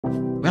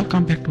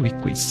Welcome back to Wick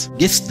quiz.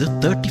 Guess the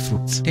 30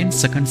 fruits. 10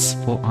 seconds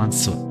for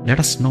answer. Let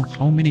us know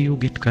how many you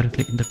get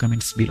correctly in the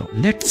comments below.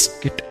 Let's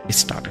get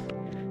started.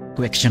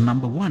 Question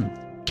number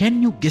 1.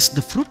 Can you guess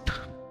the fruit?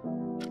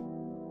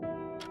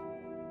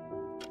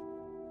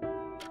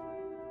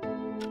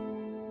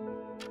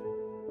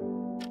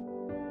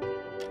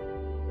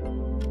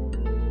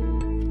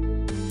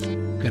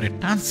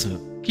 Correct answer,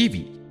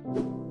 kiwi.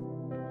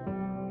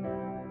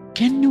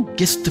 Can you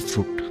guess the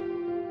fruit?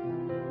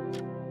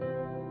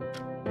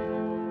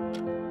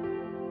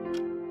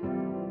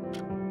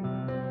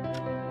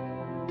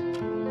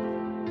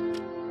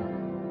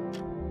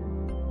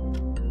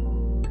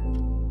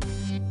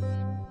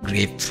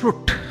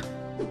 Grapefruit.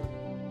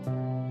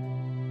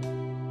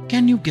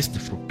 Can you guess the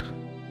fruit?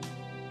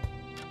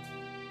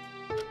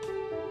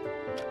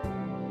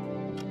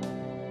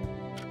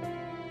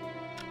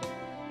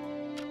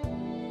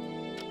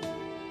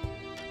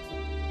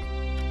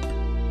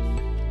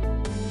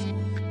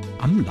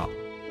 Amla.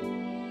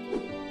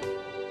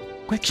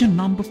 Question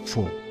number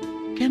 4.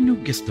 Can you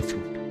guess the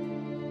fruit?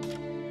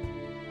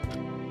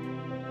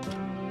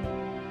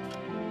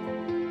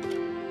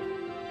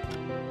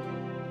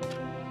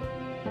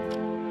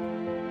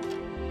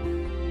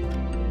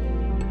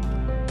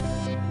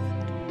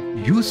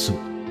 Yuzu.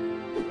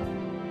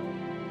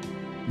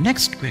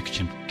 Next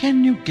question.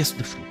 Can you guess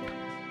the fruit?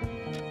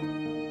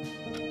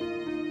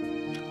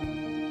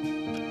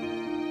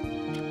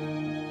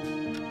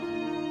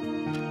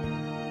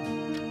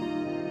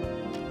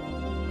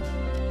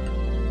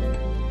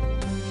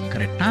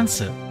 Correct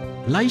answer,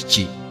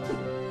 lychee.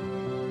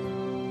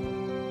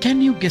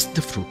 Can you guess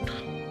the fruit?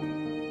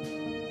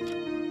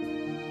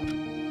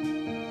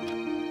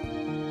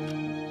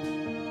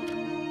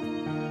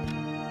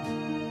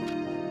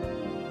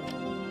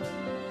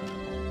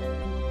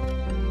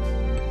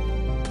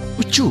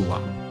 Uchua.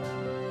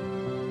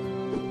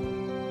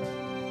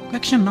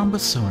 Question number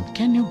 7.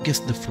 Can you guess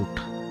the fruit?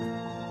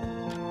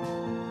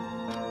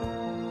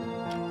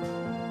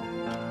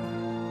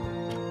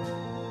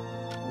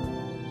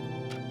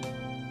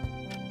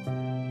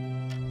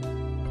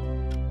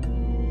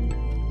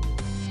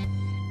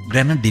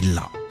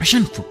 Grenadilla,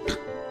 passion fruit.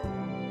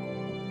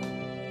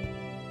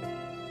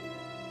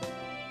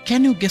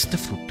 Can you guess the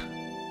fruit?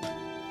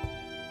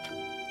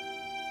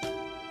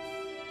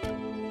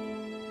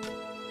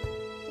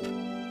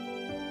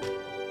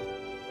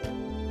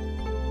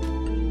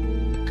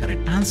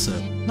 Correct answer,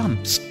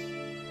 plums.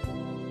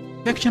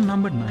 Question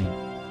number 9.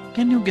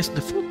 Can you guess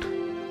the fruit?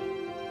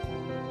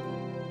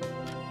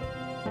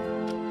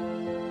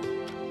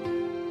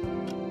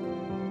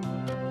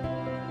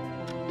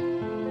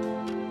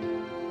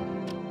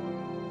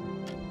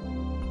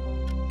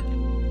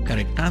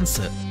 Correct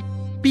answer,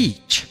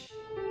 peach.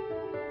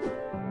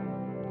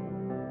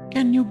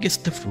 Can you guess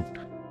the fruit?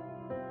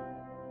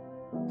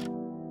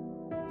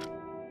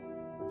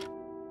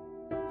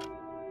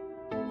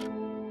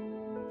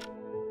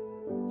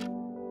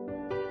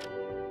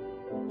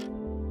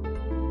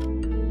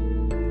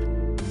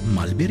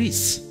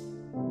 Mulberries.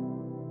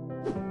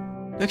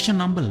 Question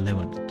number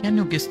 11. Can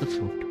you guess the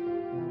fruit?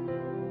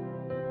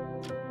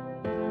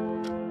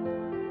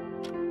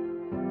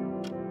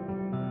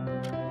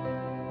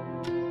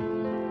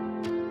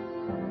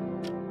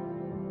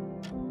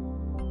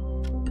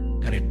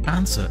 Correct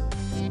answer,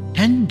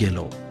 tangy.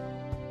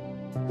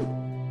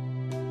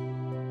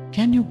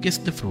 Can you guess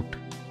the fruit?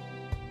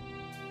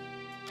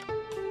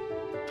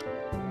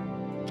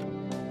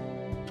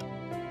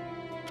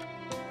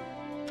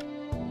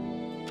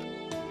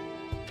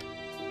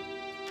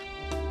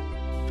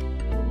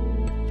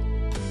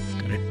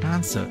 Correct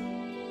answer,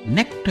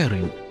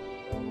 nectarine.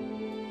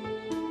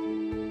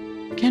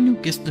 Can you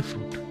guess the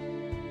fruit?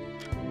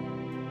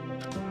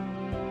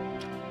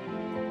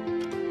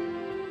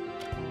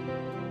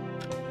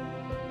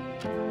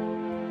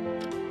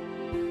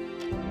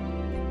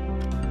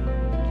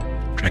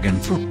 Dragon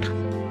fruit.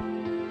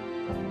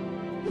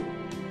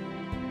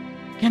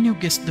 Can you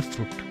guess the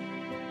fruit?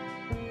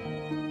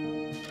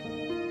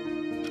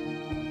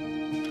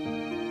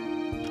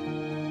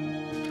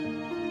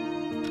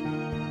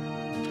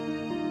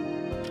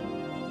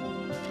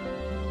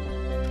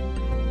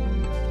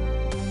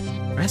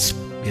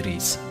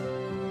 Raspberries.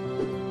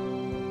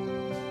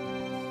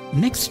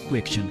 Next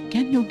question.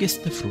 Can you guess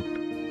the fruit?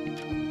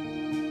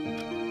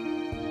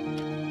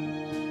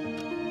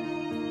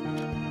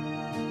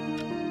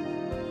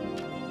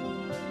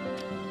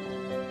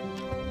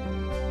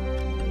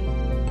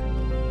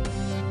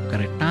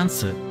 Correct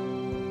answer,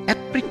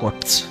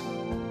 apricots.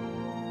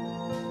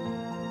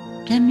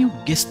 Can you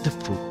guess the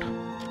fruit?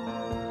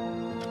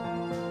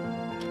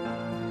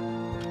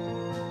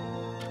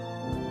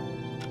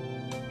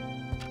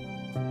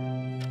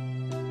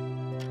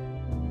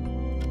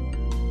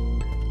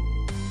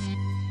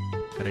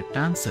 Correct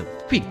answer,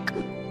 fig.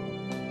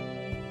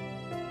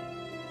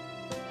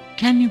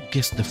 Can you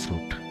guess the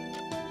fruit?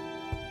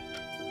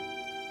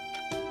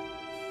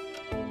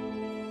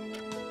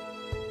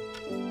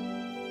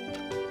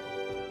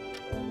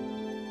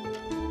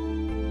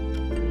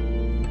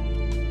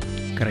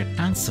 Correct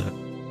answer,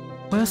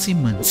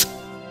 persimmons.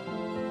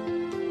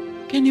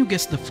 Can you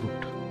guess the fruit?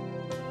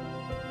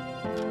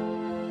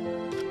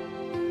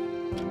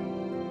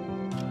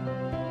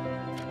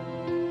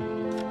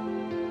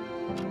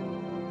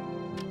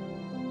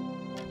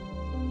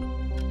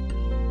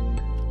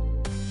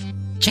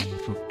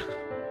 Jackfruit.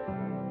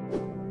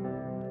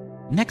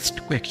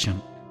 Next question.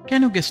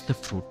 Can you guess the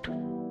fruit?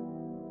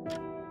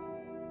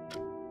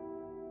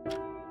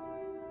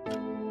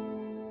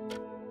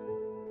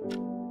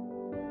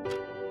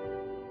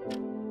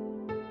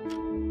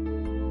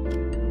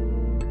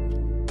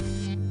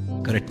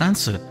 Correct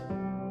answer.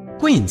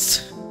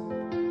 Quince.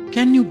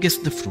 Can you guess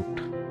the fruit?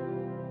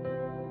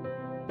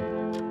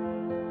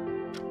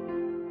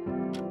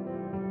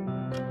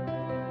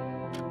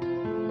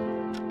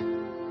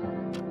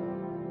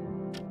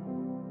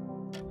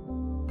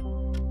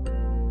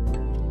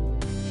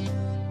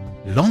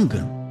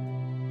 Longan.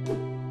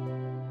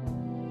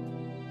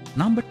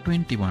 Number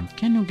 21.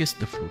 Can you guess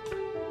the fruit?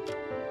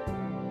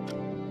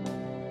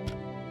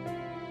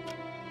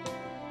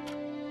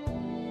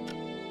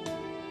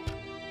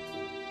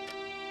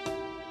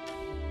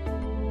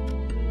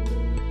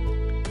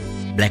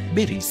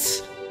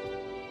 Blackberries.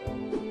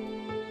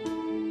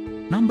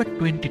 Number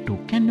 22.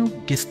 Can you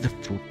guess the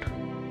fruit?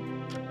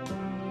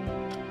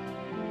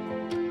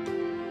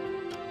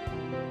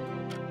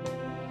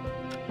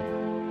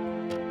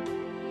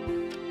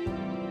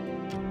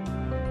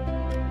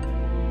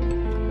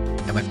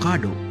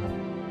 Avocado.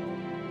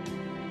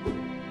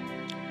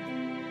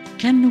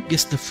 Can you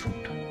guess the fruit?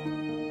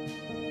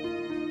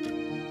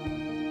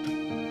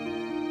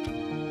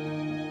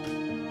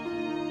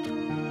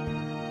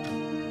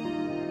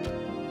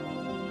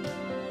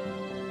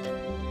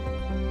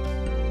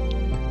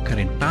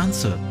 Correct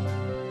answer.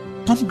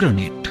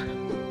 Pomegranate.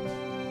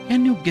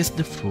 Can you guess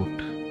the fruit?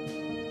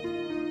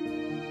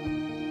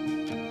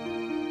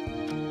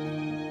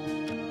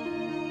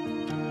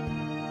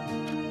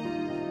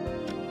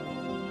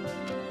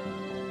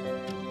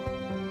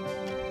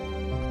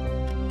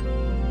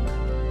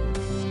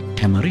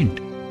 Tamarind.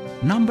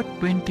 Number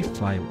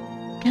 25.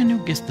 Can you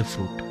guess the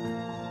fruit?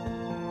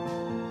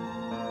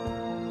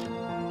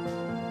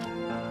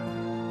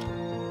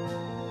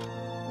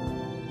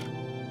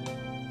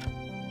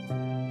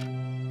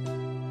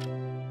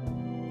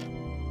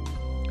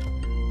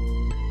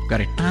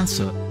 Correct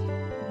answer.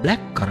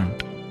 Blackcurrant.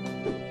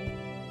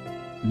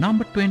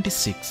 Number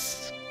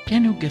 26.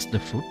 Can you guess the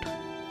fruit?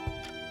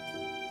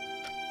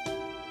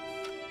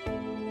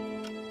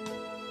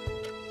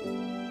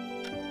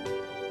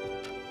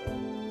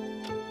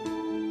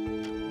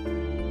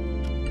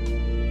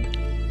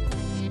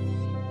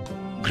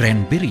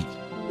 Cranberry.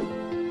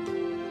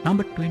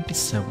 Number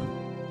 27.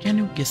 Can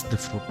you guess the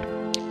fruit?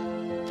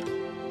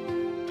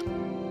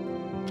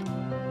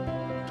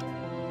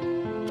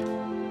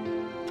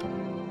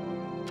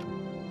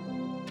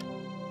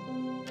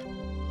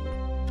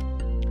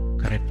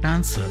 Correct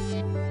answer.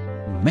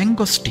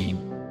 Mangosteen.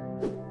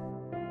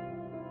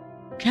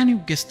 Can you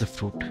guess the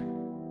fruit?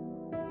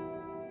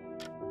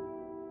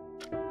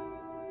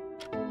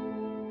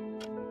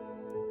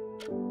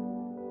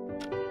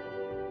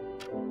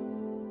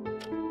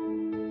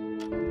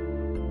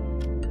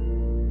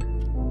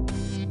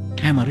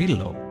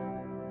 Amarillo.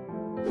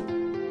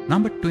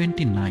 Number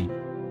 29.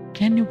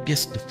 Can you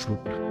guess the fruit?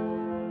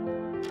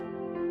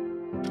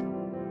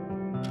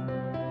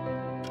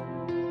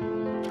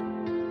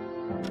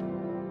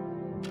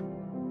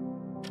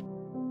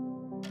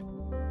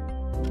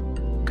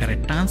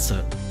 Correct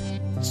answer.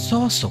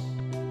 Soursop.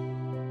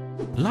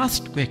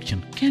 Last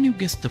question. Can you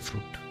guess the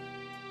fruit?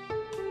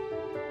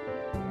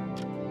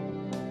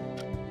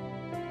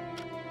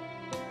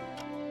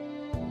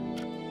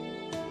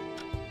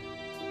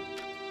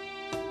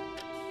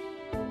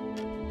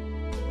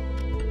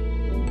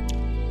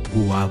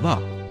 Guava.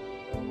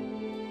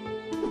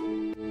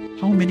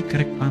 How many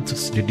correct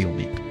answers did you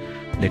make?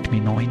 Let me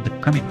know in the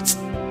comments.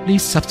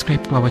 Please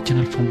subscribe to our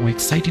channel for more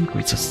exciting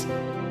quizzes.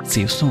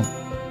 See you soon.